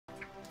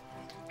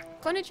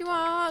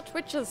Konnichiwa,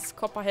 Twitches.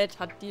 Copperhead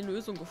hat die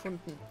Lösung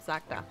gefunden,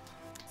 sagt er.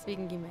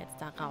 Deswegen gehen wir jetzt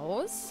da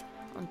raus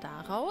und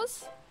da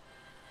raus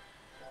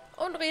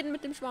und reden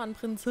mit dem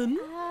Schwanenprinzen.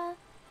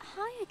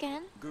 Hi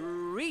again.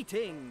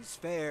 Greetings,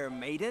 fair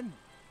maiden.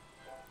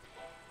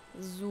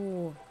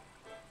 So.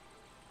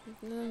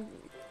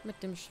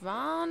 Mit dem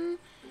Schwan.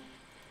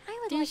 I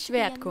would Die like to be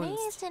Schwertkunst.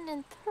 amazed and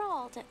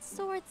enthralled at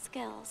sword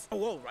skills.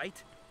 Oh, all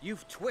right.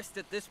 You've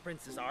twisted this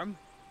prince's arm.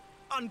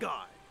 On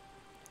guard.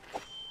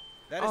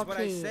 That is what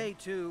I Okay. say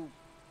to,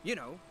 you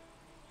know,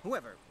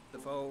 whoever. The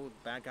foe,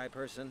 bad guy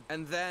person.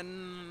 And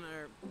then,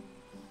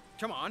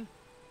 come on.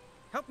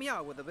 Help me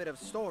out with a bit of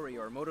story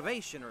or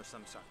motivation or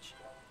some such.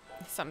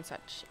 Some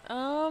such.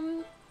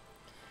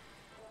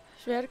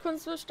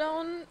 Schwertkunst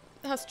bestaunen.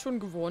 Hast schon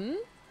gewonnen.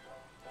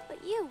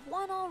 But you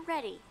won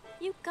already.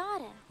 You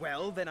got him.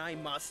 Well, then I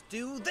must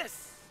do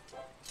this.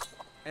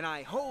 And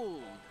I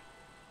hold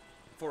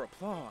for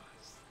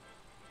applause.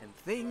 And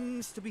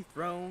things to be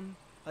thrown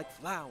like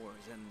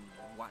flowers and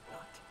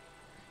whatnot.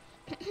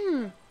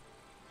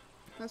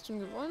 Hast schon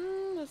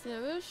gewonnen. Hast ihn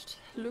erwischt.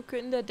 Lücke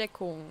in der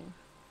Deckung.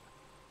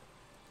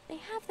 They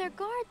have their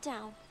guard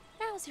down.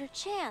 Now's your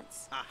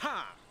chance.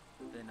 Aha!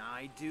 Then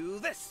I do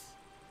this.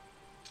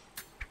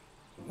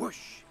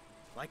 Whoosh!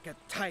 Like a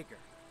tiger.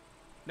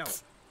 No,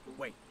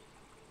 wait.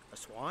 A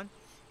swan?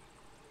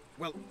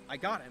 Well, I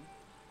got him.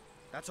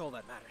 That's all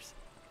that matters.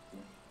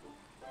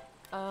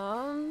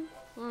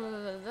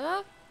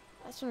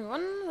 Hast schon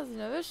gewonnen. Hast ihn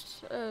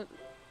erwischt.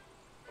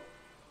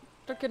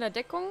 Lücke in der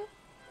Deckung.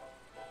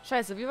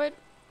 Scheiße, wie weit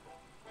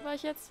war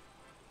ich jetzt?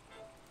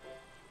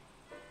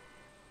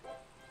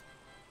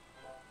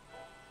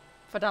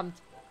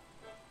 Verdammt.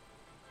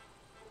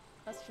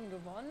 Hast schon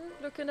gewonnen?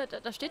 Lücke in der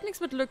da steht nichts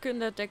mit Lücke in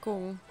der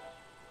Deckung.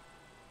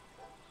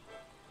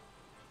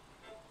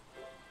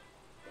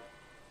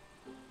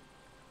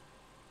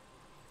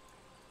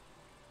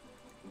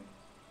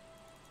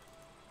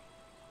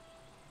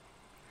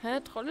 Hä?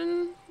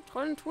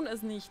 Trollen tun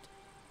es nicht.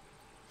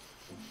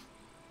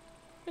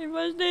 Ich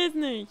verstehe es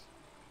nicht.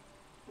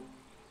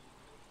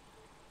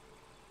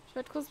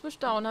 Schwertkunst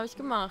bestaunen, habe ich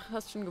gemacht.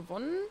 Hast schon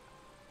gewonnen?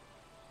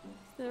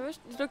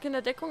 Die Lücke in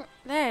der Deckung?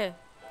 Nee,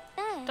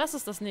 Then das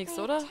ist das nächste,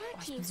 they oder? attack Oh,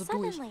 ich you bin so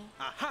durch. suddenly.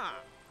 Aha!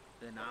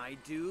 Then I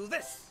do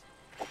this.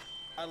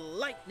 A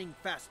lightning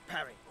fast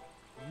parry.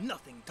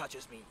 Nothing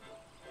touches me.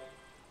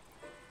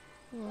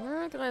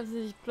 Ja, greifen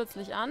sie dich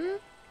plötzlich an.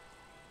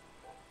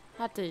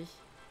 Hatte ich.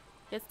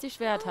 Jetzt die Oh,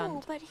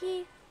 Schwerthand. but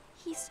he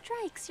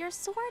strikes your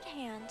sword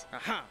hand.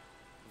 Aha!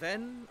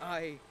 Then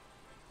I...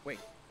 Wait.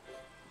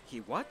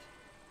 He what?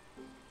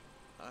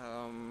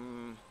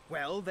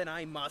 Well, then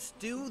I must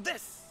do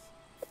this.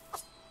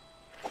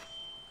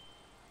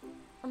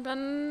 Und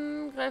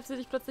dann greift sie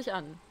dich plötzlich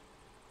an.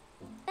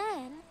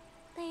 Then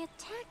they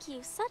attack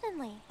you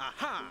suddenly.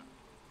 Aha!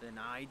 Then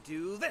I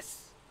do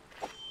this.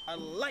 A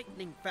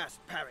lightning fast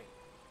parry.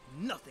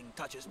 Nothing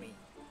touches me.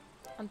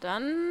 Und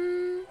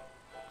dann...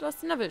 Du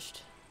hast ihn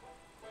erwischt.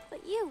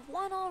 But you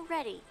won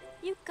already.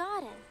 You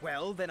got him.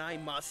 Well, then I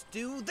must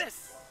do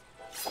this.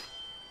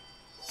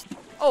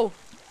 Oh!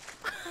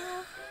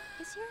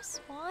 Is your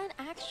swan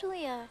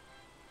actually a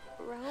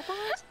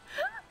robot?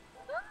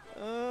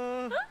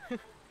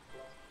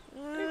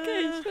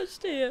 Okay, ich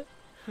verstehe.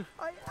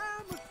 I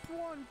am a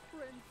swan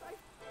prince, I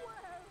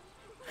swear.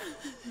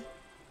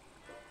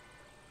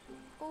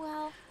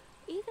 Well,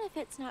 even if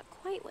it's not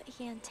quite what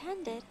he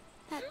intended,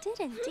 that did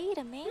indeed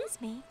amaze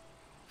me.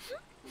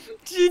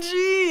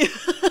 GG!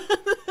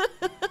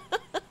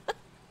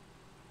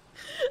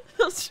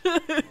 Das ist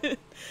schön.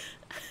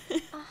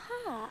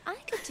 Aha, I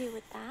could do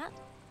with that.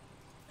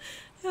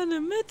 Ja,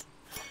 nimm mit.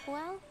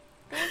 Well,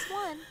 there's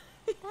one.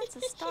 That's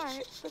a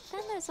start, but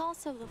then there's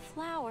also the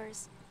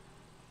flowers.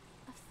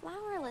 A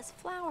flowerless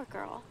flower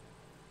girl.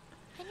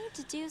 I need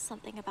to do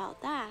something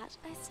about that.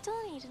 I still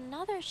need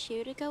another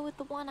shoe to go with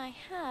the one I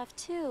have,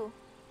 too.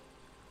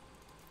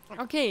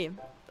 Okay,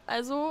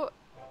 also...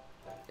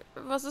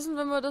 Was ist denn,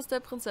 wenn wir das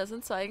der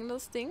Prinzessin zeigen,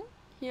 das Ding?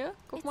 Hier,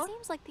 guck It mal.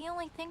 seems like the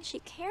only thing she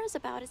cares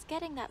about is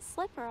getting that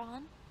slipper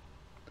on.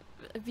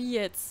 Wie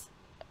jetzt?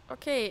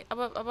 Okay,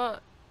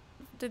 aber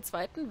den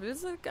zweiten will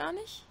sie gar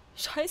nicht?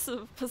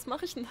 Scheiße, was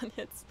mache ich denn dann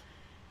jetzt?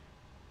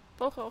 Ich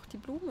brauche auch die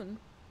Blumen.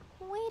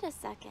 Wait a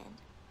second.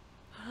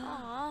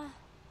 Aw,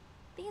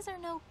 these are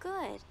no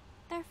good.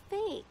 They're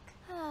fake.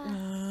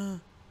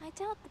 I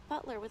doubt the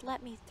butler would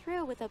let me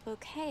through with a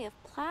bouquet of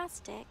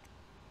plastic.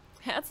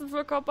 Herzen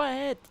für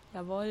Copperhead.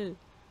 Jawohl.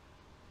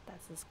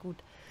 Das ist gut.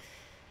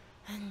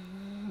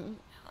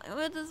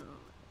 Aber das...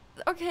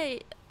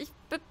 Okay,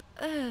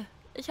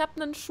 ich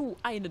habe einen Schuh.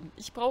 Einen.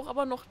 Ich brauche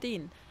aber noch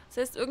den. Das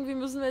heißt, irgendwie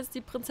müssen wir jetzt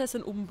die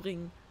Prinzessin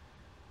umbringen.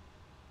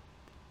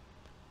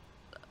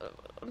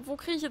 Und wo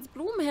kriege ich jetzt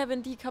Blumen her,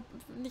 wenn die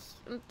nicht...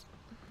 Und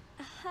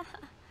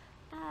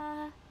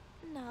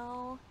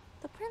No.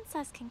 The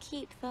princess can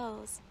keep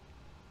those.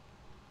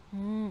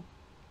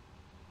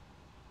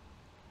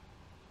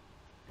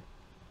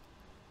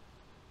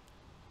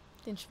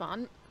 Den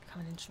Schwan...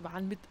 Kann man den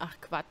Schwan mit... Ach,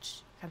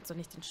 Quatsch. Kannst doch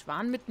nicht den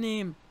Schwan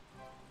mitnehmen.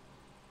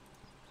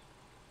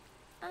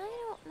 I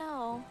don't know.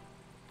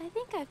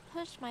 think I've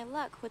pushed my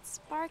luck with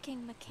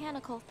sparking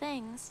mechanical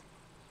things.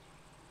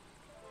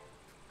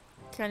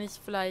 Kann ich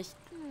vielleicht...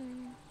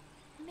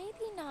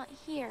 Maybe not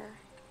here.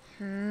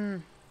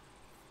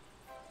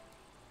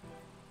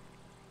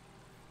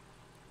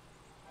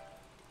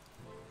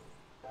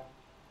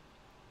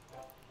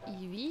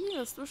 Ivy,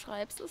 was du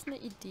schreibst, ist eine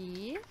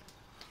Idee.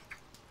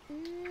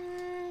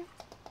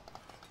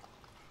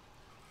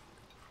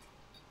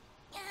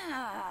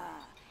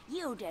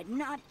 You did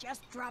not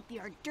just drop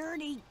your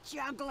dirty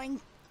juggling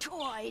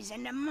toys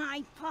into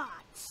my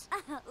pots.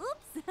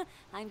 Oops,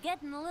 I'm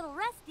getting a little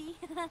rusty.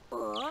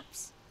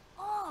 Oops.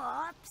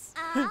 Oops.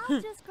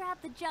 I'll just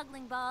grab the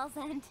juggling balls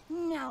and...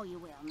 No, you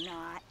will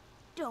not.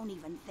 Don't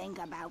even think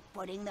about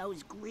putting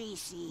those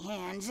greasy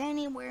hands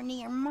anywhere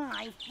near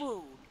my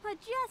food. A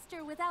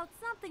jester without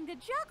something to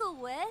juggle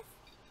with?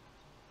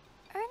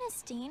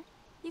 Ernestine,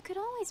 you could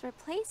always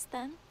replace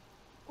them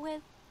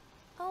with,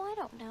 oh, I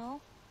don't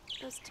know,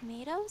 those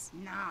tomatoes?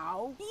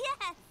 No.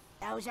 Yes!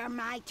 Those are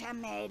my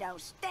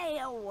tomatoes. Stay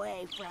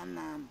away from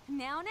them.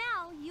 Now,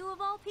 you of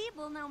all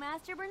people know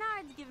Master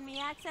Bernard's given me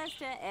access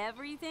to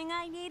everything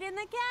I need in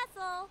the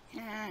castle.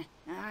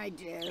 I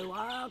do,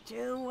 all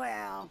too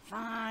well.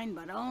 Fine,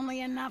 but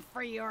only enough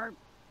for your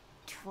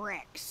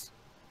tricks.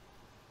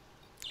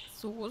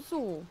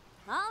 So.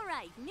 All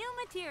right, new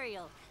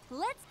material.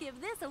 Let's give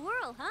this a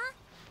whirl, huh?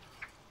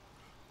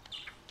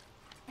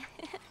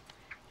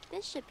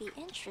 This should be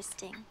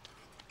interesting.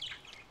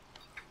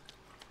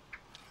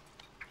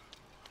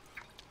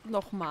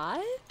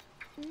 Nochmal?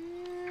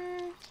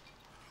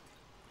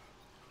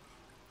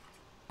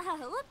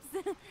 Whoops.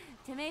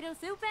 Tomato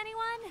soup,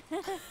 anyone?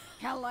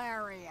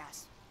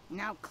 Hilarious.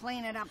 Now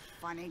clean it up,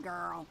 funny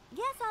girl.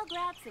 Guess I'll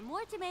grab some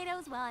more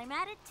tomatoes while I'm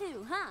at it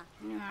too, huh?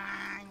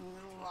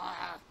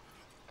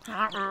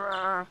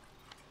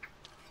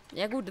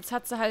 Ja gut, jetzt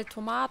hat sie halt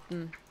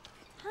Tomaten.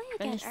 Hi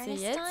Wenn again, ich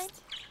sie Ernestine.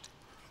 jetzt...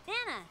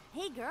 Anna,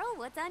 hey girl,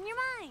 what's on your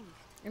mind?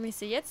 Wenn ich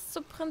sie jetzt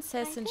zur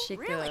Prinzessin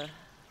schicke... Really?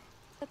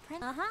 The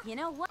prince. You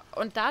know what?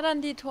 Und da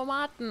dann die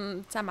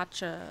Tomaten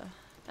zermatsche,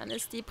 dann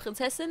ist die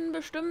Prinzessin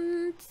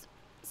bestimmt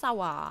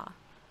sauer.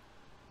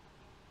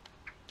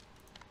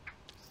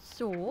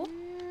 So.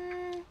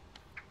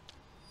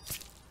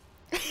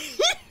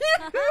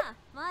 Haha,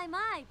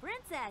 my,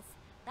 princess.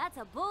 That's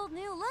a bold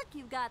new look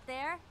you've got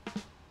there.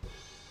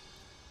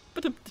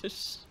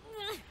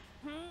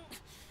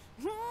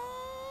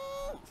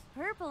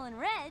 Purple and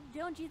red,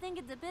 don't you think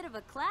it's a bit of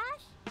a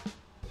clash?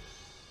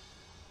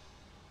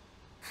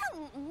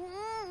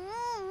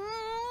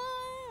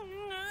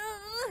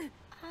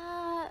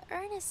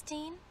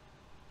 Ernestine.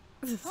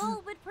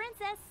 Oh, but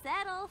princess,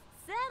 settle.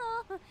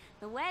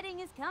 The wedding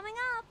is coming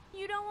up.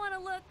 You don't want to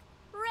look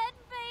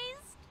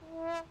red-faced.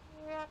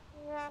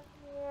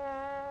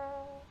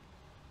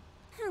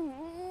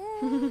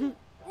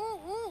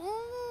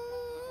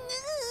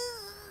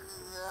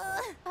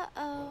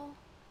 Uh-oh.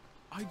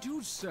 I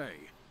do say,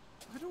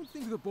 I don't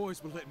think the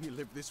boys will let me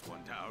live this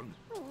one down.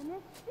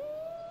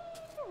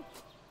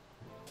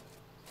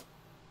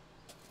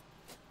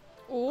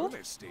 Oh.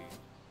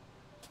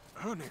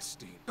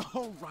 Ernestine.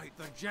 Oh, right,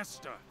 the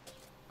jester.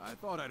 I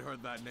thought I'd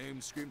heard that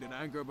name screamed in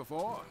anger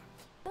before.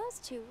 Those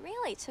two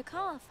really took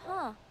off,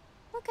 huh?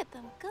 Look at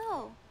them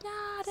go.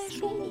 Ja, der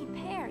Sweetie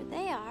pair,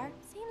 they are.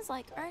 Seems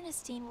like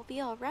Ernestine will be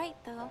all right,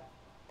 though.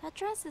 That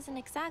dress isn't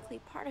exactly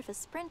part of a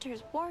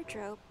sprinter's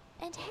wardrobe.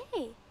 And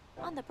hey,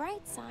 on the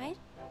bright side,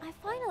 I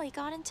finally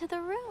got into the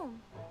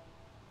room.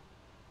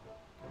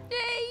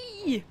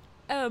 Yay!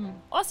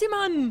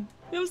 Ossimann!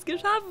 Wir haben es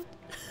geschafft!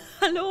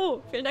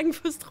 Hallo! Vielen Dank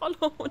fürs Trollen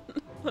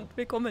und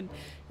willkommen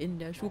in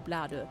der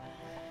Schublade.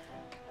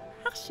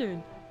 Ach,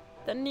 schön.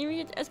 Dann nehme ich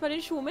jetzt erstmal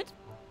den Schuh mit.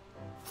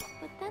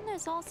 But then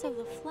there's also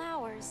the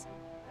flowers.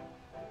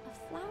 A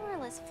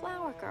flowerless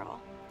flower girl.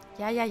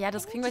 Ja,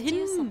 das kriegen wir I need to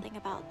do hin. something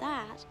about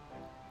that.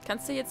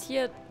 Kannst du jetzt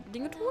hier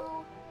Dinge tun?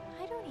 No,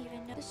 I don't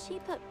even know. Does she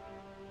put...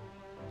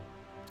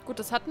 Gut,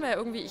 das hatten wir ja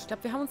irgendwie. Ich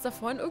glaube, wir haben uns da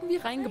vorhin irgendwie I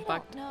don't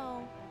reingebackt.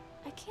 know.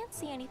 I can't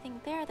see anything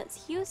there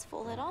that's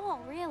useful at all,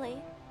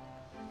 really.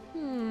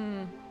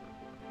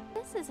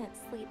 This isn't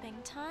sleeping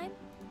time.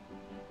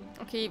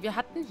 Okay, wir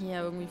hatten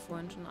hier irgendwie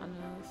vorhin schon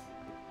alles.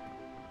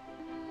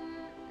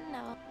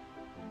 No.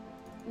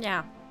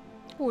 Ja,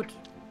 gut.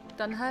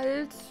 Dann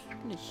halt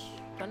nicht.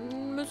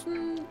 Dann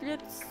müssen wir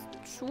jetzt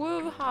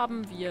Schuhe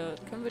haben wir.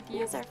 Können wir die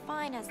These jetzt... are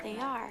fine as they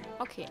are.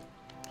 Okay.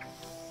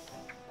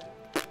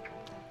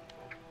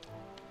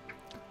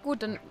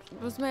 Gut, dann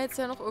müssen wir jetzt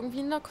ja noch irgendwie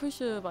in der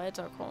Küche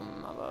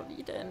weiterkommen. Aber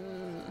wie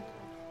denn?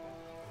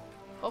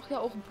 Ich brauche ja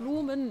auch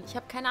Blumen. Ich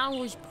habe keine Ahnung,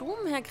 wo ich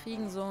Blumen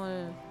herkriegen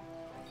soll.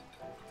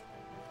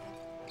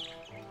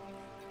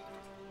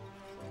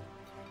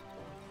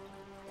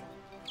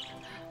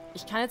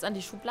 Ich kann jetzt an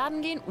die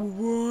Schubladen gehen.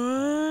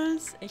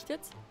 Was? Echt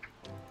jetzt?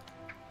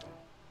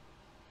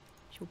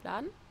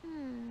 Schubladen?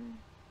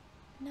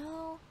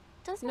 No.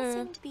 Doesn't Nö.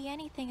 seem to be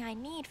anything I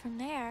need from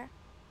there.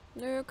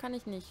 Nö, kann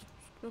ich nicht.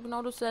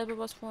 Genau dasselbe,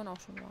 was vorhin auch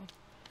schon war.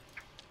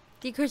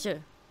 Die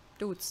Küche.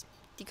 Dudes.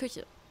 Die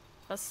Küche.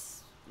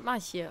 Was mache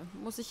ich hier?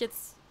 Muss ich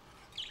jetzt...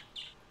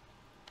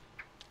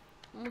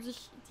 Muss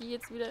ich die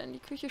jetzt wieder in die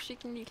Küche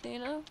schicken, die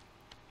Kleine?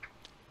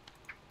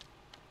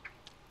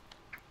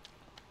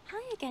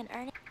 Hi again,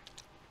 Ernie.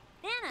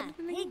 Anna,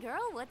 hey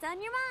girl, what's on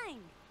your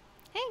mind?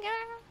 Hey,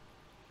 girl.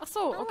 Ach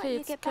so, I'll okay, let you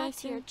jetzt get kann back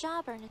ich to your den...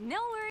 job, Ernie. No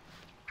worries.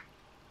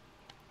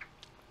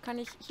 Kann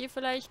ich hier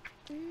vielleicht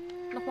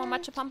nochmal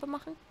Matschepampe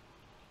machen?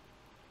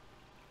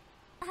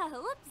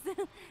 Whoops.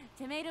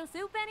 Tomato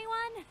soup,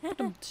 anyone?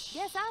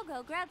 Guess I'll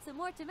go grab some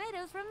more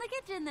tomatoes from the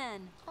kitchen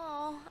then.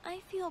 Oh,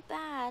 I feel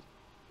bad.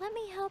 Let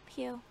me help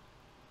you.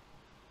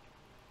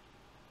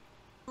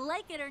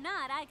 Like it or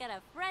not, I got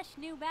a fresh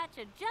new batch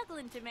of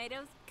juggling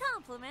tomatoes,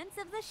 compliments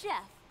of the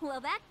chef.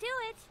 Well, back to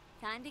it.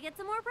 Time to get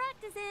some more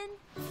practice in.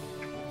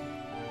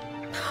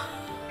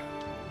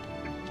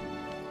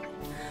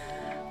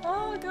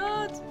 Oh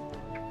Gott.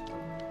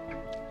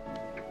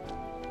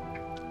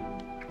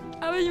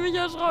 Habe ich mich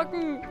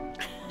erschrocken.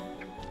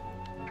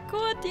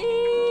 Kurti!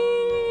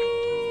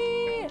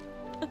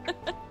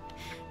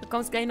 Du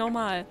kommst gleich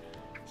nochmal.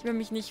 Ich will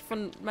mich nicht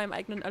von meinem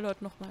eigenen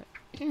Alert nochmal.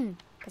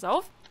 Pass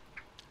auf.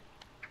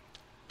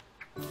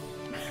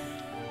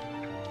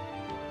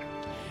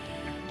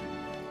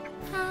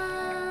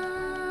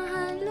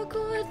 Hallo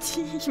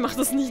Kurti. Ich mach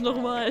das nicht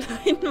nochmal.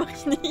 Nein, mach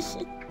ich nicht.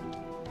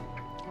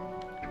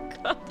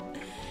 Gott.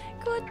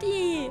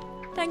 Kurti.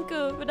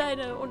 Danke für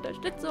deine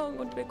Unterstützung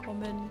und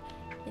willkommen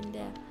in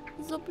der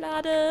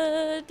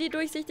Schublade, die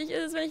durchsichtig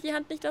ist, wenn ich die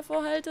Hand nicht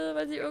davor halte,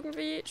 weil sie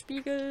irgendwie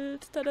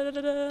spiegelt.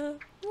 Tadadadada.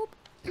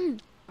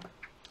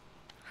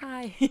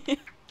 Hi.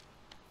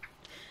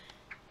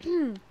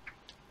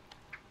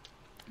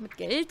 Mit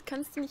Geld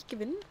kannst du nicht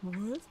gewinnen?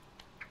 Was?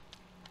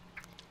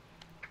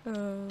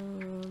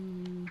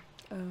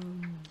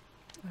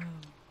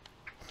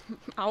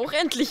 Auch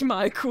endlich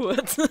mal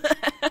kurz.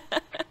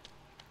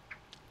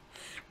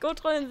 Go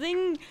Trollin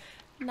singen.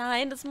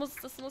 Nein, das muss,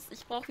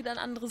 ich brauche wieder ein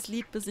anderes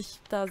Lied, bis ich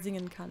da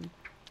singen kann.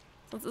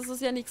 Sonst ist es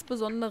ja nichts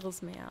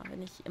Besonderes mehr,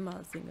 wenn ich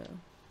immer singe.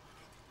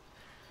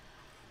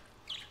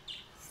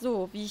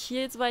 So, wie ich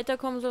hier jetzt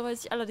weiterkommen soll,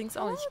 weiß ich allerdings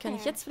auch nicht. Kann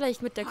ich jetzt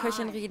vielleicht mit der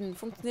Köchin reden?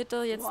 Funktioniert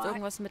da jetzt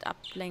irgendwas mit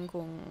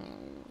Ablenkung?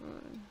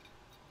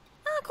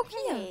 Ah, guck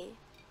hier. Hey,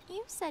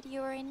 you said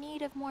you were in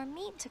need of more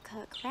meat to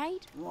cook,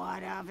 right?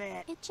 What of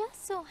it? It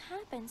just so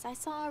happens I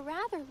saw a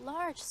rather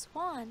large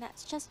swan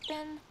that's just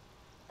been,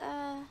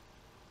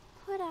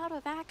 put out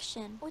of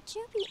action. Would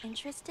you be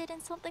interested in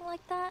something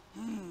like that?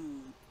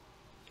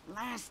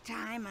 Last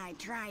time I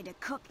tried to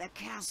cook the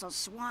castle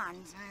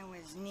swans, I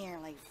was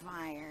nearly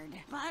fired.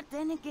 But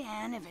then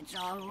again, if it's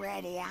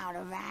already out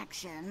of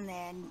action,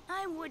 then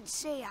I would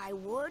say I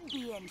would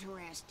be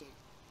interested.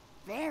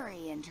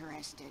 Very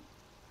interested.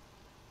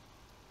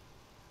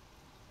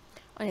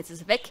 Und jetzt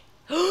ist es weg.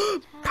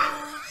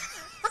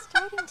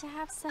 Starting to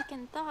have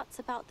second thoughts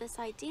about this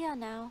idea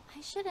now.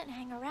 I shouldn't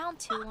hang around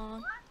too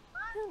long.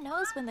 Who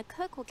knows when the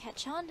cook will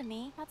catch on to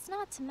me? That's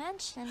not to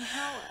mention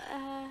how,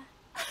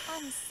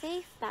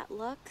 unsafe that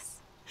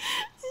looks.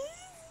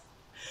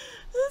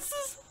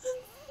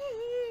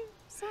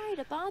 Sorry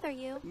to bother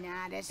you.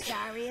 Not as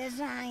sorry as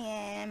I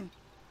am.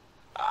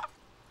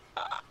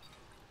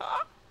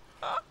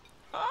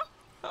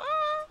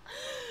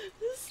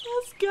 Ist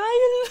das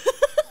geil.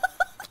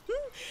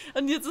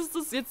 Und jetzt ist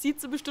das, jetzt sieht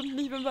sie bestimmt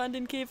nicht, wenn wir an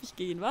den Käfig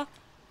gehen, wa?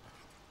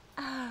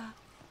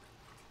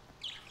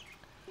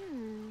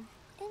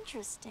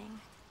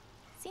 Interesting.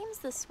 Seems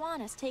the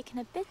swan has taken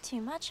a bit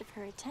too much of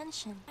her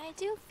attention. I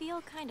do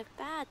feel kind of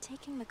bad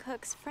taking the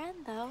cook's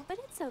friend, though, but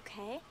it's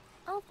okay.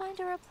 I'll find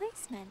a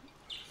replacement.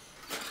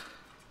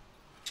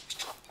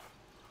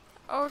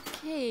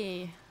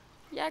 Okay.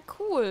 Ja,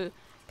 cool.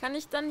 Kann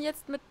ich dann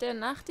jetzt mit der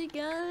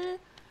Nachtigall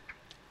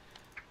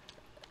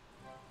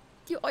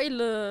die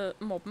Eule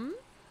mobben?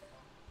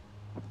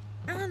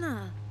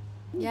 Anna.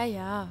 Ja,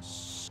 ja.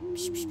 Psch,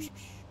 psch, psch, psch,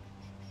 psch.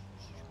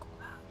 Guck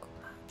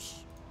mal,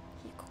 psch.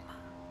 Hier, guck mal.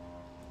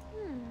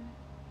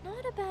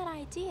 Not a bad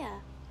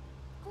idea.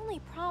 Only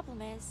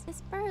problem is,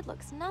 this bird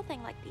looks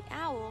nothing like the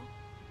owl.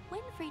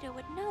 Winfrieda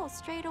would know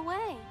straight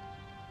away.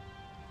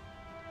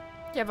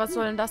 Ja, was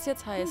soll denn das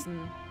jetzt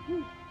heißen?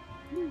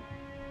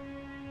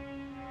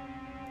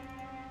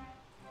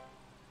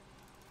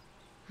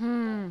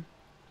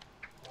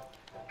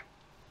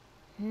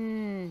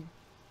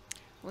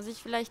 Muss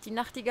ich vielleicht die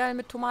Nachtigall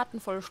mit Tomaten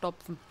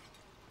vollstopfen?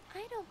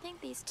 I don't think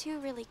these two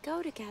really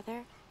go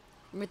together.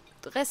 Mit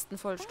Resten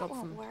That won't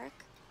vollstopfen?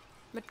 work.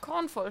 Mit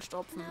Korn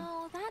vollstopfen?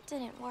 No, that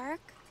didn't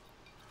work.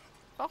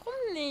 Warum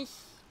nicht?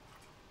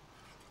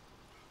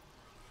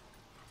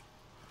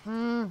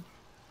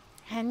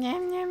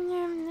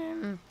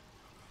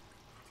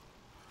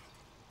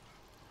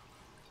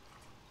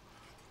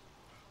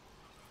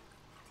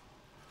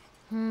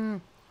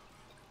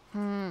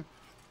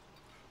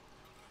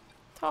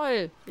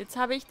 Toll. Jetzt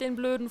habe ich den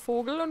blöden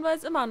Vogel und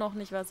weiß immer noch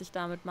nicht, was ich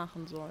damit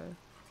machen soll.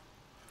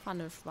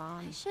 Pfanne I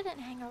Schwan.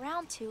 shouldn't hang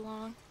around too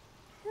long.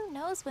 Who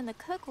knows when the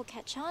cook will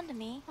catch on to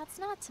me? That's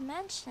not to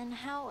mention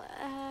how,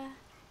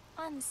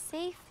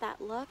 unsafe that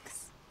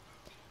looks.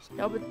 Ich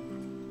glaube...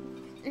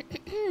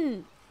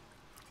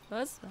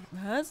 Was?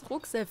 Was?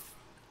 Rucksaff.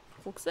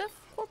 Rucksack,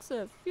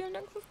 vielen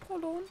Dank fürs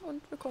Trollon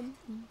und willkommen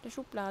in der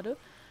Schublade.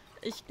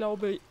 Ich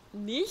glaube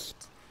nicht,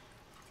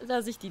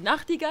 dass ich die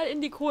Nachtigall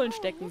in die Kohlen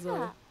stecken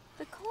soll.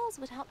 The coals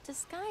would help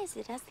disguise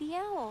it as the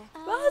owl.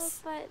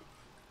 Was? But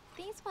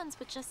these ones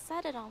would just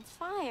set it on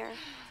fire.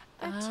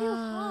 They're too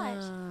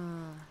hot.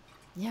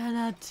 Ja,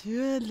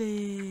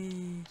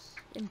 natürlich.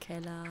 Im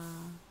Keller.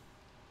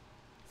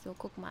 So,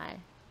 guck mal.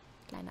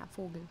 Kleiner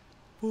Vogel.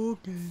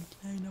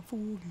 Kleiner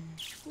Vogel.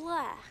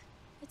 Blech.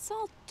 It's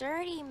all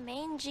dirty,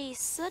 mangy,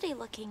 sooty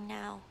looking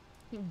now.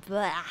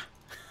 Blah.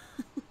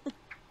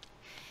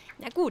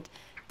 Na gut,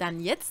 dann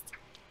jetzt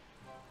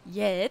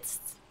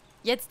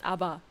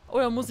aber.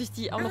 Oder muss ich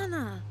die auch noch...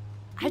 Anna.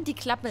 Halt die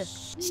Klappe.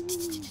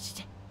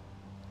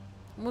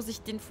 Muss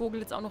ich den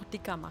Vogel jetzt auch noch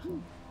dicker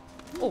machen?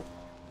 Oh,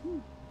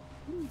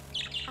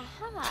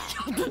 Aha.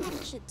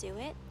 That should do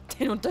it.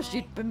 den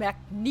Unterschied bemerkt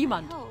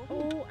niemand. I hope.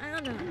 Oh,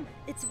 Anna,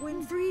 it's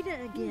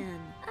Winfrieda again.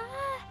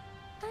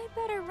 I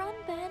better run,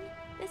 Ben.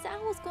 This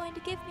owl's going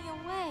to give me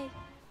away.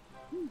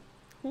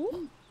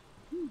 Huch.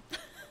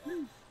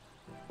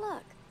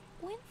 Look,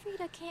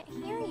 Winfrieda can't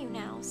hear you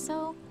now,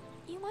 so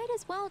you might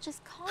as well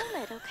just calm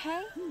it,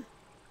 okay?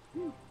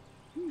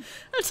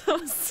 Alter,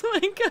 was zum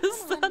Henker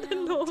ist da Come on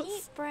denn now, los?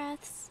 deep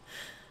breaths.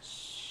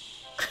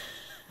 Shh.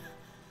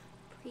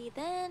 Breathe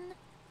in,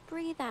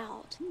 breathe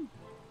out.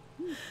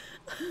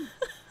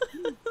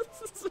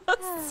 Was zur I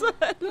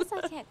Hölle? guess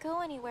I can't go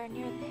anywhere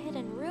near the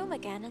hidden room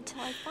again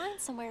until I find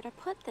somewhere to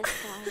put this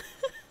guy.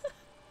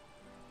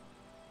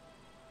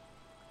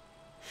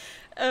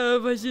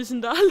 Was ist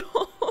denn da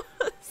los?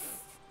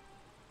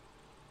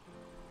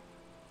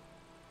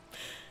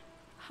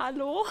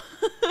 Hallo?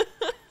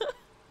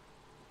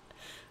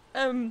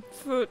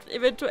 Für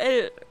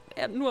eventuell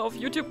nur auf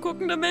YouTube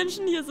guckende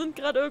Menschen, hier sind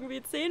gerade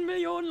irgendwie 10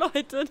 Millionen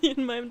Leute, die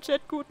in meinem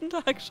Chat guten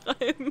Tag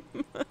schreiben.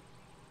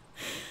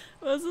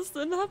 Was ist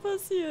denn da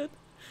passiert?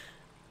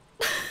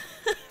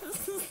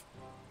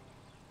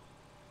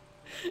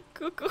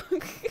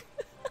 Kuckuck.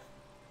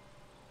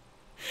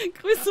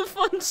 Grüße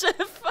von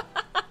Chef.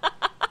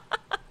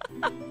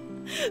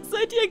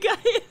 Seid ihr geil?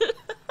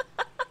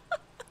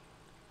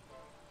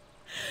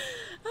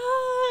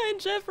 Ein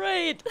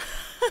Jeff-Raid.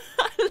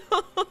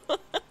 Hallo.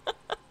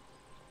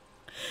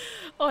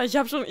 Oh, ich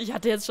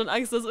hatte jetzt schon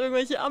Angst, dass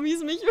irgendwelche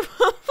Amis mich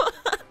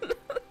überfahren.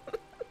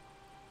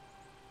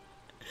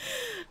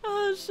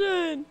 Oh,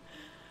 schön.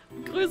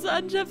 Grüße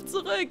an Jeff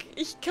zurück.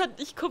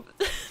 Entschuldigung,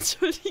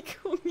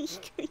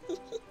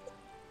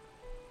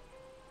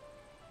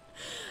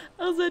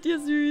 Oh, seid ihr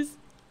süß.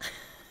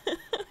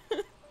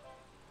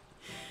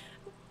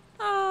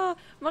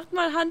 Macht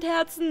mal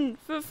Handherzen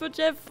für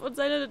Jeff und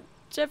seine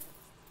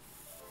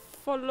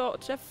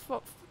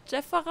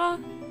Jefferer?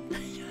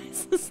 Ich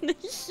weiß es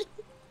nicht.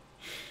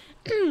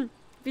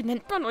 Wie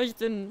nennt man euch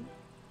denn?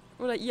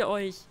 Oder ihr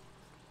euch?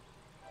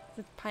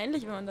 Das ist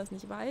peinlich, wenn man das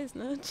nicht weiß,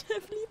 ne?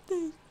 Jeff liebt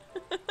dich.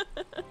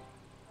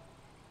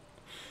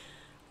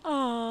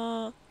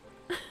 Oh.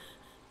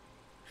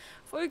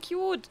 Voll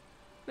cute.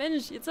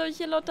 Mensch, jetzt habe ich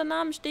hier lauter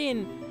Namen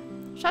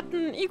stehen.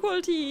 Schatten,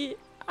 Equality,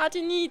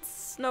 Artie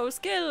Needs, No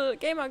Skill,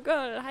 Gamer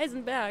Girl,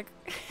 Heisenberg.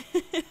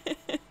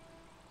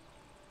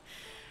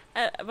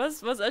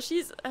 Was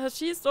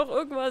erschießt doch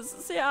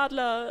irgendwas?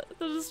 Seeadler,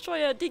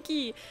 Destroyer,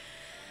 Dicky,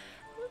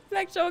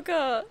 Black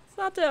Joker,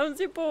 Sater und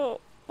Sippo,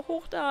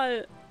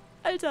 Hochdahl,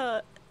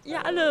 Alter,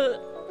 ihr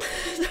alle.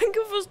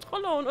 Danke fürs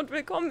Trollhauen und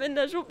willkommen in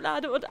der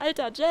Schublade und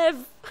alter Jeff.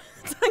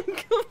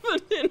 Danke für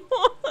den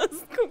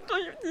Horst. Guckt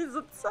euch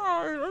diese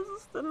Zahl. Was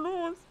ist denn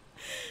los?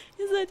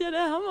 Ihr seid ja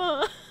der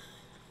Hammer.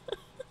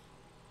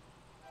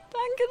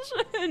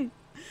 Dankeschön.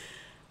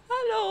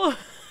 Hallo.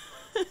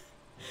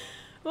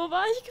 Wo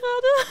war ich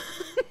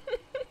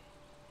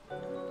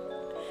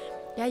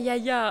gerade?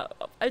 Ja.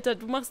 Alter,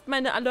 du machst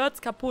meine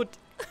Alerts kaputt.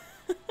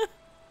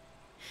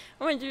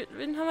 Moment,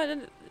 wen haben wir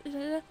denn?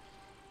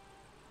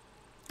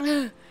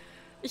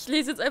 Ich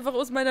lese jetzt einfach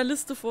aus meiner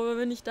Liste vor, weil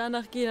wenn ich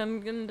danach gehe,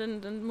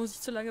 dann muss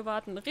ich zu lange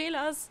warten.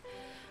 Relas,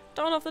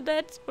 Dawn of the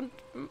Dead und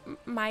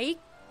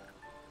Mike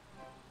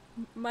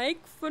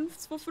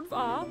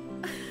 525A.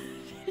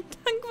 Vielen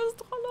Dank fürs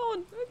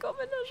Trollhauen. Willkommen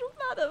in der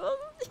Schublade.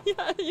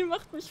 Ja, ihr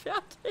macht mich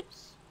fertig.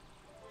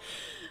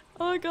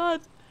 Oh Gott.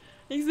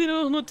 Ich sehe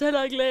nur noch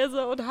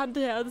Nutella-Gläser und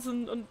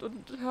Handherzen und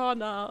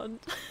Hörner und...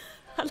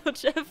 Hallo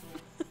Jeff.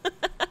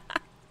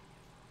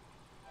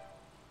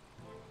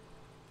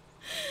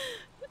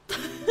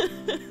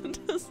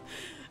 Das ist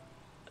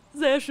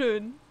sehr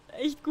schön.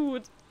 Echt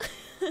gut.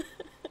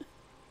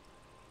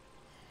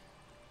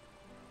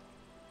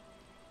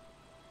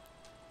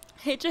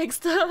 Hey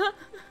Jackster.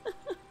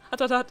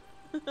 Hat.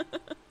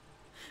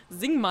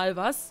 Sing mal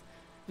was.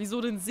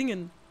 Wieso denn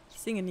singen? Ich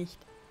singe nicht.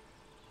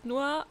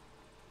 Nur,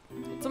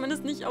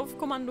 zumindest nicht auf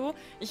Kommando.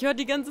 Ich höre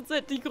die ganze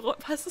Zeit die Geräusche.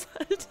 Was,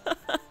 Alter?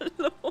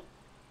 Hallo.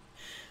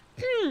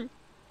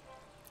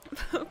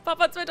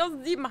 Papa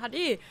 2007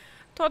 HD.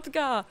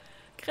 Totka.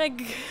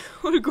 Craig.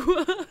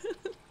 Ulgur.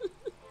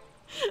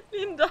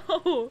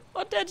 Lindau.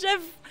 Und der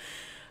Jeff.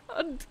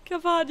 Und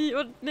Cavadi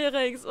und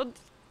Nerex und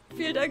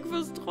Vielen Dank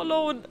fürs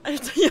Trollon.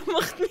 Alter, ihr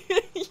macht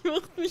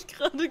mich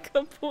gerade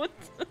kaputt.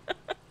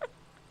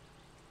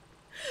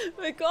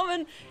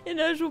 Willkommen in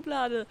der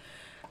Schublade.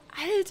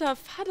 Alter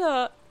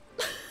Vater.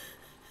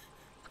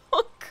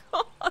 Oh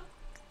Gott.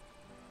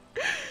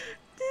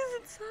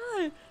 Diese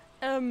Zahl.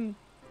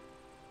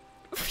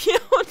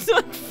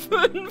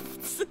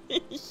 450.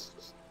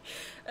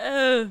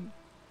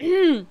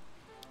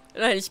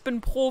 Nein, ich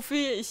bin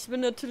Profi. Ich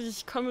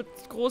komme mit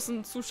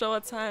großen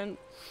Zuschauerzahlen,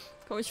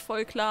 komme ich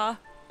voll klar.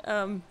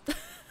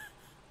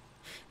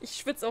 Ich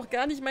schwitze auch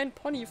gar nicht meinen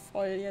Pony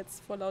voll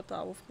jetzt vor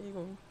lauter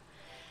Aufregung.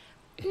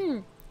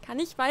 Kann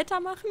ich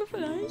weitermachen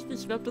vielleicht?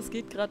 Ich glaube, das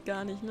geht gerade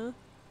gar nicht, ne?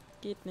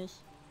 Geht nicht.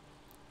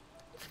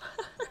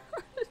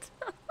 Alter.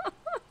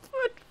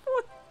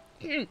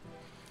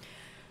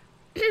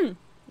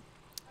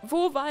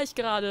 Wo war ich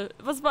gerade?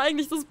 Was war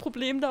eigentlich das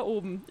Problem da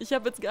oben? Ich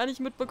habe jetzt gar nicht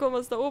mitbekommen,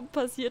 was da oben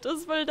passiert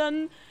ist, weil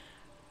dann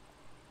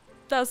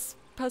das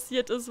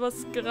passiert ist,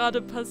 was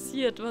gerade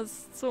passiert,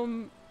 was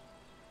zum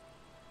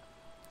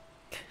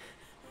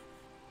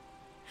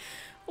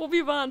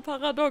Obi-Wan,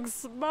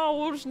 Paradox,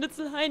 Mao,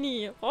 Schnitzel,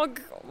 Heini,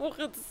 Rock,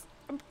 Moritz,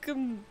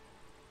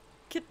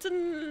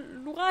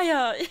 Kitten,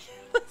 Luraya.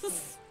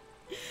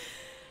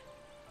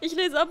 Ich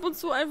lese ab und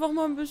zu einfach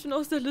mal ein bisschen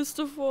aus der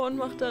Liste vor und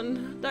mache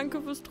dann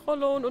Danke fürs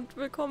Trollon und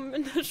willkommen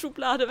in der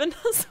Schublade, wenn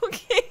das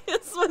okay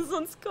ist, weil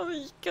sonst komme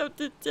ich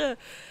kaputt.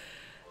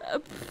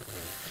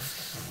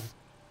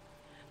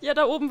 Ja,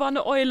 da oben war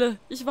eine Eule.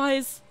 Ich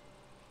weiß.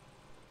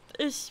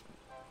 Das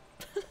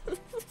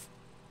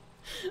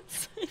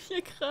ist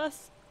hier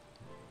krass.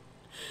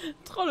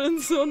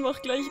 Trollensohn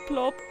macht gleich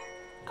plopp.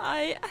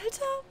 Ei,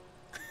 Alter.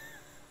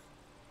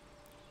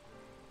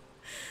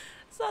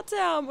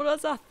 Satherm oder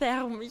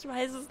Satherm, ich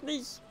weiß es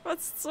nicht.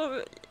 Was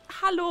zur...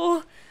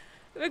 Hallo.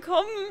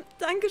 Willkommen.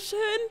 Dankeschön.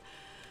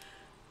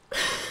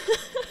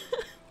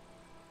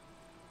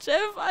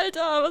 Jeff,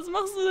 Alter, was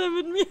machst du denn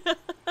mit mir?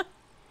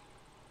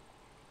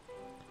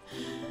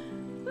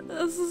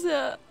 Das ist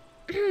ja...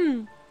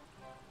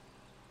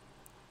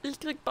 Ich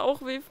krieg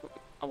Bauchweh.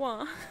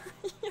 Aua.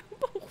 Ich hab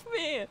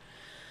Bauchweh.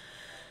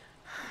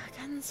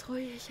 Ganz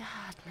ruhig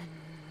atmen.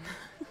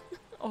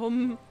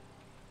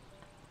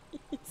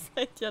 Ihr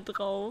seid ja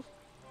drauf.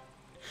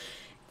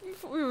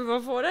 Wie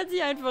überfordert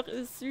sie einfach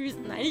ist. Süß.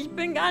 Nein, ich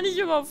bin gar nicht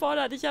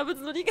überfordert. Ich habe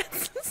jetzt nur die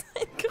ganze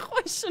Zeit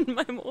Geräusche in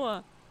meinem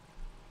Ohr.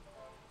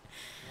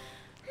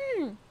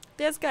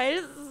 Der ist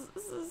geil.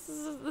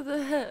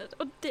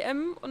 Und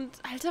DM und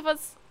Alter,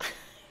 was...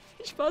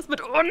 Viel Spaß mit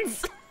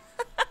uns.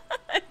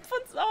 Von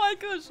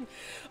Sauerkirschen.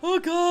 Oh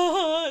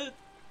Gott.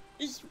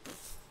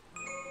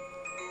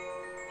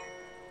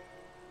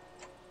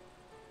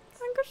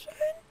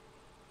 Dankeschön.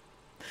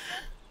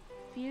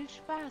 Viel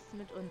Spaß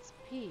mit uns,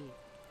 P.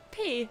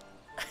 P.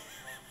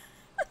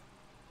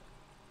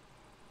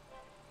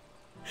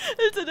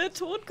 Alter, der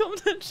Ton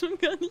kommt halt schon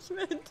gar nicht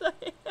mehr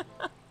hinterher.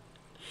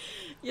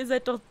 Ihr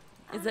seid doch...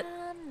 Ihr seid...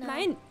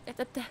 Nein. Ihr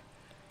seid doch...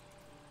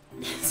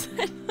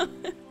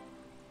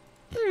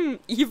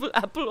 Evil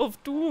Apple of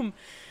Doom.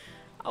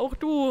 Auch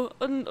du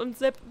und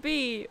Sepp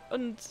B.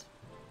 und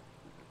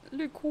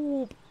Le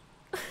Coup.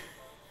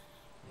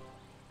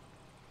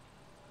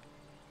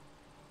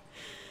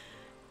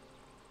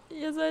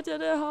 Ihr seid ja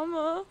der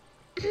Hammer.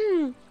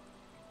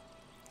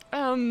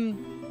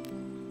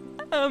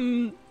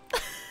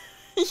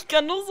 Ich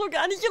kann doch so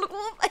gar nicht in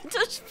Ruhe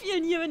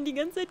weiterspielen hier, wenn die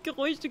ganze Zeit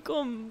Geräusche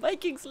kommen.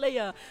 Viking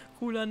Slayer.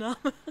 Cooler Name.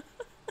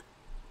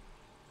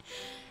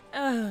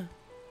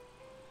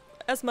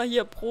 Erstmal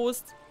hier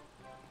Prost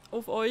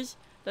auf euch.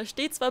 Da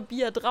steht zwar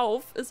Bier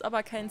drauf, ist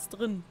aber keins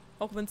drin.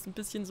 Auch wenn es ein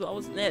bisschen so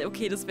aussieht. Ne,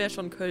 okay, das wäre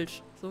schon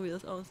Kölsch, so wie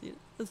das aussieht.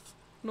 Das ist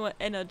nur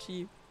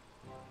Energy.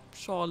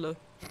 Schorle.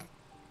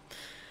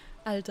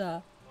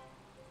 Alter.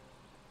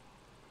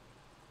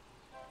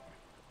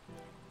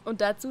 Und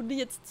dazu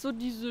jetzt so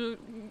diese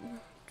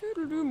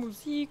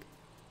Musik.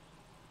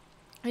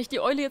 Habe ich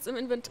die Eule jetzt im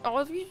Inventar?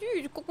 Oh, wie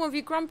süß. Guck mal,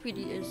 wie grumpy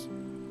die ist.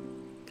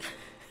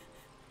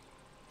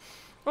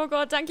 Oh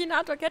Gott,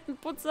 Tankinator,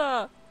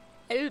 Kettenputzer.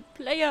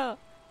 L-Player.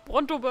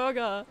 Bronto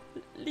Burger.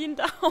 Lean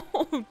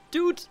down.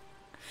 Dude.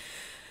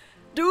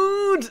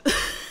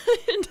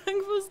 Vielen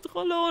Dank fürs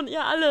Trollon.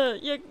 Ihr alle.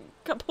 Ihr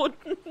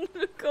kaputten.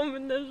 Willkommen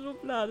in der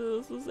Schublade.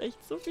 Das ist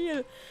echt so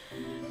viel.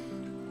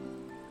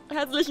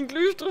 Herzlichen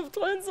Glühstrumpf,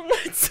 Trollen zum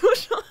neuen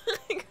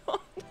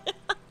Zuschauerrekord. Ja.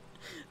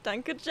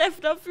 Danke,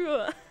 Jeff,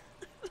 dafür.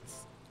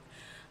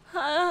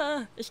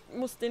 Ich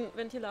muss den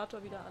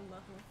Ventilator wieder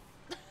anmachen.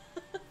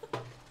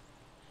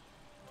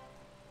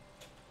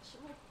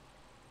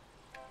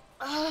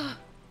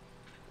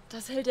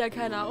 Das hält ja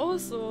keiner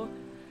aus, so.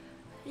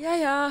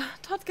 Ja,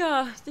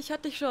 Totka, dich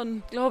hatte ich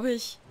schon, glaube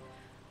ich.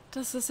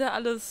 Das ist ja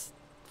alles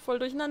voll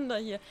durcheinander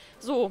hier.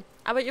 So,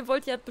 aber ihr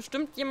wollt ja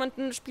bestimmt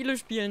jemanden Spiele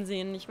spielen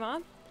sehen, nicht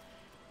wahr?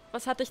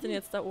 Was hatte ich denn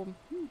jetzt da oben?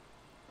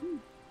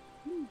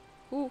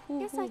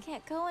 Guess I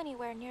can't go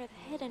anywhere near the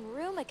hidden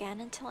room again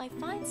until I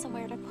find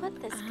somewhere to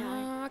put this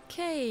guy.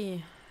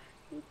 Okay.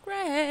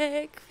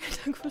 Greg,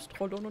 vielen Dank fürs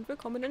Trollon und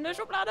willkommen in der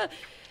Schublade.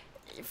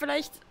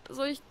 Vielleicht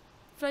soll ich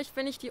vielleicht,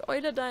 wenn ich die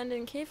Eule da in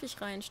den Käfig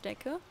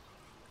reinstecke.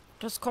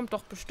 Das kommt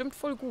doch bestimmt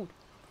voll gut.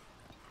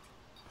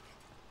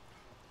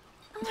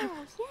 Oh,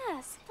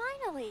 yes,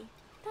 finally.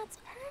 That's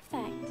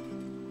perfect.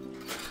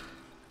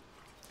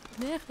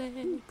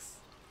 Nerix.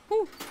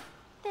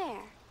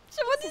 There.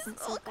 This isn't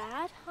so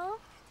bad, huh?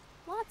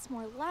 Lots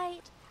more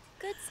light,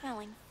 good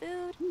smelling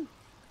food.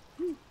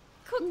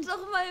 Guck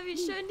doch mal, wie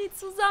schön die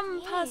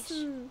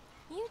zusammenpassen.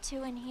 You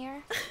two in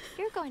here,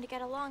 you're going to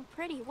get along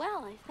pretty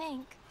well, I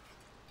think.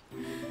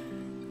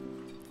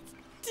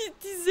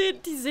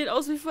 Die sehen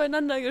aus wie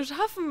voreinander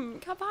geschaffen.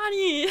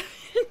 Kapani.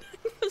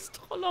 Fürs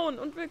Trollhauen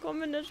und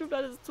willkommen in der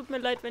Schublade. Es tut mir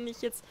leid, wenn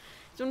ich jetzt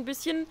so ein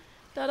bisschen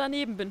da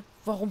daneben bin.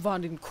 Warum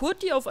waren denn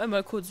Kurti auf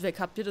einmal kurz weg?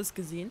 Habt ihr das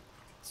gesehen?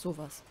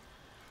 Sowas.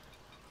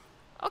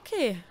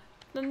 Okay,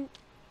 dann...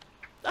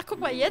 Ach,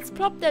 guck mal, jetzt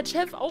ploppt der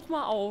Chef auch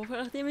mal auf,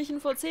 nachdem ich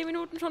ihn vor 10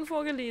 Minuten schon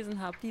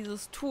vorgelesen habe.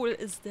 Dieses Tool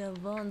ist der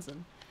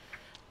Wahnsinn.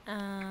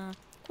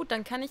 Gut,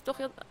 dann kann ich doch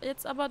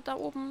jetzt aber da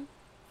oben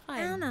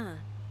rein. Anna,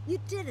 you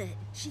did it.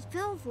 She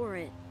fell for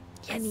it.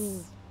 Yes. I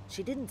mean,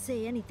 she didn't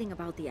say anything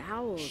about the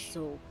owls,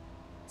 so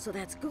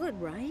that's good,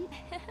 right?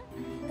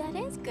 That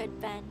is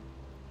good, Ben.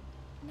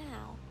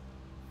 Now,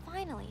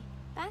 finally,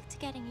 back to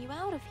getting you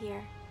out of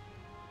here.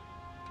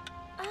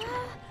 Are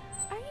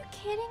you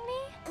kidding me?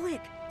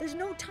 Quick, there's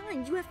no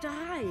time. You have to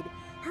hide.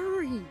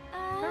 Hurry.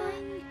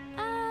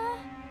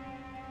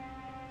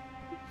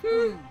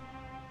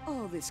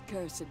 All this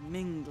cursed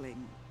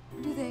mingling.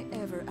 Do they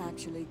ever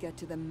actually get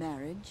to the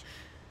marriage?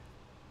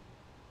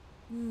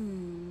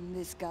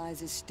 This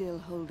guy's is still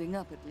holding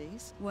up at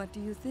least. What do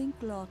you think,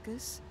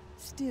 Glaucus?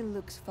 Still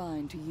looks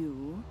fine to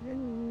you.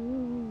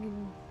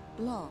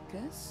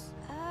 Glaucus?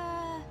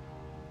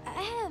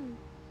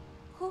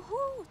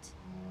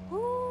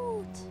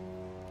 Hoot.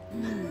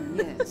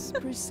 Yes,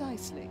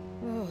 precisely.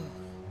 Oh,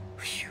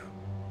 phew.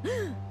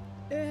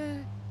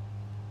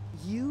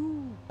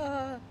 You?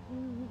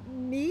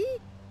 Me?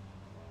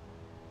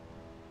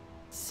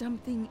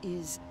 Something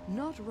is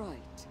not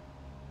right.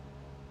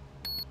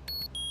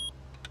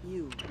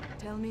 You,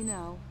 tell me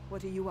now,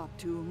 what are you up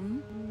to,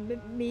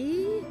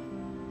 Me?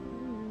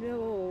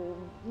 No,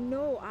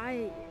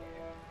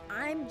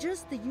 I'm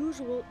just the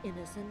usual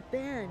innocent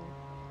Ben.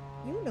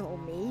 You know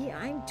me,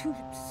 I'm too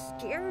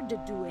scared to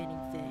do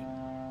anything.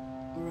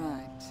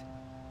 Right.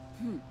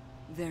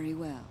 Very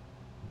well.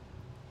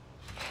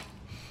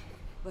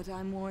 But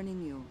I'm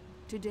warning you,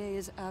 today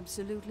is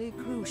absolutely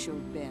crucial,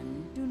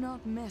 Ben. Do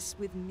not mess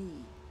with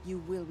me. You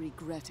will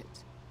regret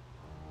it.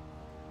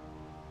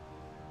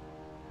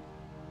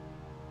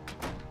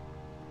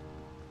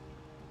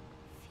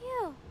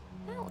 Phew,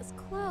 that was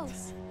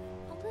close.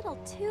 A little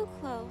too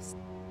close.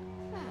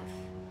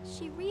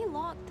 She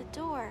relocked the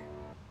door.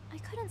 I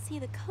couldn't see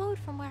the code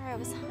from where I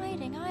was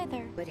hiding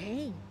either. But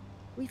hey,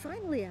 we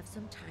finally have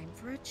some time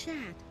for a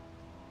chat.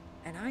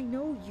 And I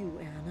know you,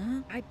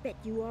 Anna. I bet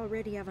you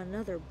already have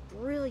another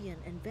brilliant,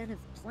 inventive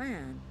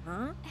plan,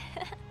 huh?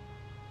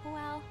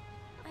 Well,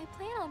 I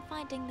plan on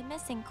finding the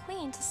missing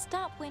queen to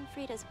stop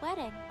Winfrieda's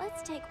wedding.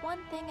 Let's take one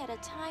thing at a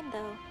time,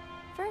 though.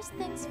 First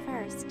things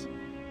first.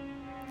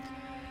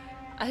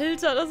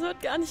 Alter, das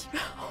hört gar nicht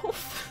mehr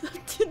auf. Was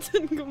habt ihr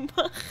denn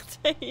gemacht,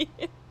 ey?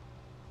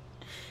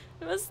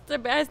 Was? Der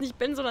Bär heißt nicht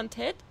Ben, sondern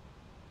Ted?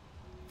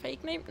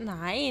 Fake Name?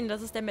 Nein,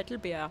 das ist der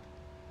Metalbär.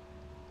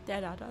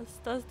 Der da,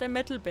 das ist der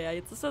Metalbär.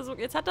 Jetzt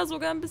hat er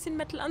sogar ein bisschen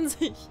Metal an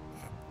sich.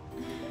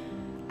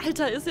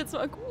 Alter, ist jetzt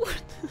mal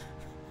gut.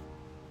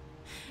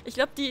 Ich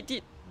glaube,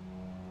 die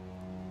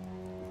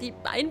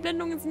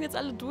Einblendungen sind jetzt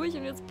alle durch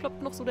und jetzt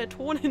ploppt noch so der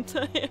Ton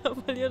hinterher,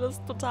 weil ihr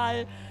das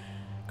total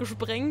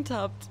gesprengt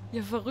habt.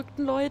 Ihr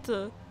verrückten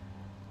Leute.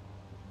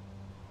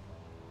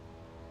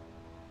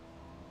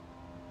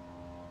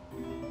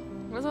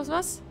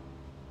 Was?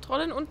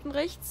 Trollin unten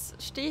rechts,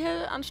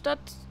 stehe anstatt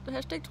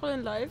Hashtag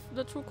Trollin live,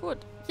 der True Code.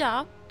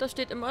 Ja, da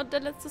steht immer der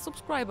letzte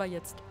Subscriber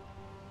jetzt.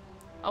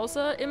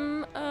 Außer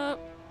im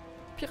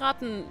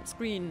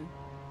Piratenscreen.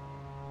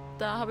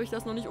 Da habe ich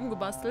das noch nicht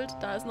umgebastelt.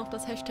 Da ist noch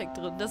das Hashtag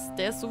drin.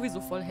 Der ist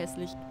sowieso voll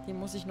hässlich. Den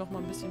muss ich noch mal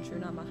ein bisschen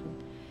schöner machen.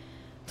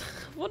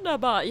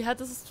 Wunderbar. Ja,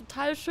 das ist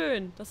total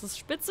schön. Das ist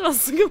spitze,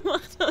 was du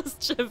gemacht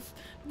hast, Chef.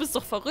 Du bist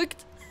doch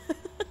verrückt.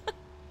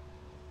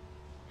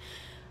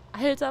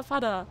 Alter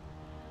Vater.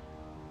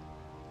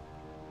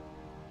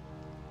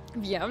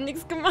 Wir haben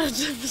nichts gemacht,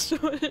 Chef ist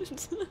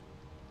schuld.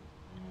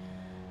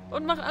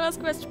 Und macht alles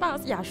Quest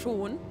Spaß? Ja,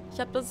 schon. Ich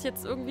habe das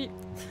jetzt irgendwie...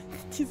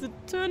 Diese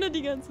Töne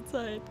die ganze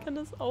Zeit. Kann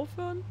das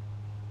aufhören?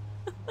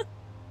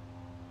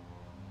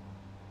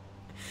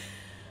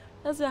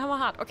 Das ist ja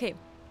hammerhart. Okay.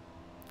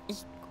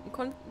 Ich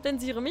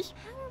kondensiere mich.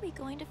 How are we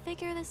going to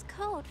figure this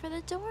code for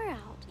the door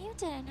out? You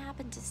didn't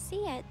happen to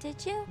see it,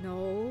 did you?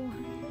 No,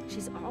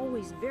 she's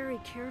always very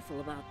careful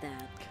about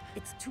that.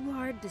 It's too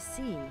hard to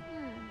see.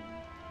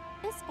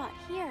 This spot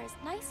here is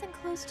nice and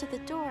close to the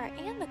door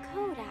and the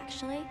code,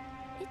 actually.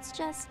 It's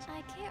just,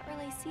 I can't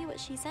really see what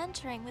she's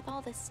entering with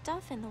all this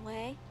stuff in the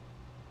way.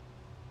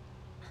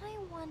 I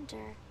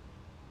wonder,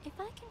 if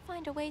I can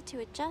find a way to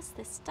adjust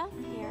this stuff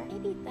here,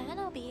 maybe then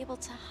I'll be able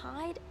to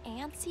hide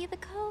and see the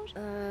code?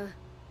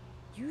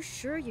 You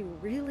sure you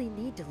really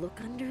need to look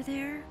under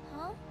there?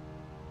 Huh?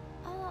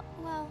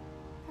 Well,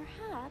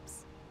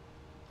 perhaps.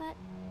 But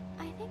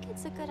I think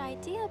it's a good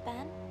idea,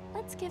 Ben.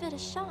 Let's give it a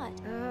shot.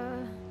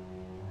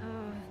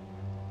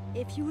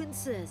 If you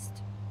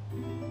insist.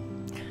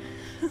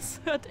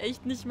 Es hört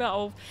echt nicht mehr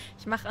auf.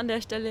 Ich mache an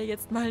der Stelle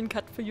jetzt mal einen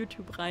Cut für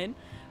YouTube rein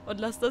und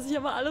lasse das hier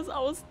mal alles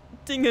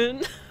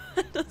ausdingeln.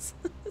 Das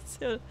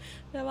ist ja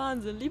der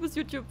Wahnsinn. Liebes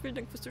YouTube, vielen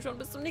Dank fürs Zuschauen.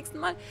 Bis zum nächsten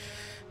Mal.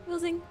 Wir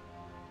singen.